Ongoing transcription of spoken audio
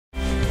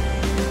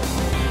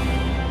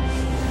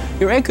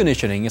Your air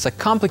conditioning is a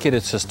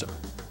complicated system.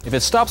 If it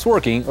stops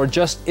working or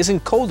just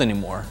isn't cold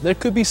anymore, there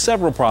could be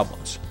several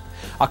problems.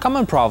 A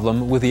common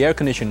problem with the air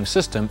conditioning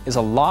system is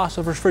a loss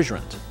of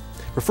refrigerant.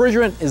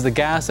 Refrigerant is the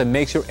gas that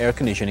makes your air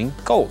conditioning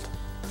cold.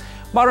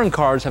 Modern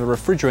cars have a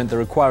refrigerant that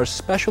requires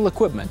special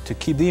equipment to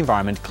keep the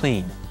environment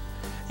clean.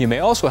 You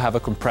may also have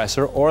a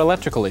compressor or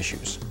electrical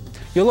issues.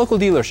 Your local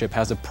dealership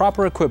has the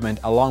proper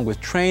equipment along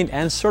with trained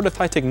and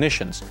certified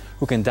technicians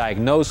who can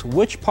diagnose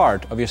which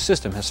part of your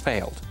system has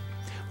failed.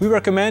 We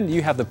recommend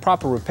you have the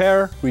proper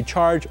repair,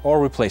 recharge,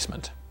 or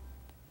replacement.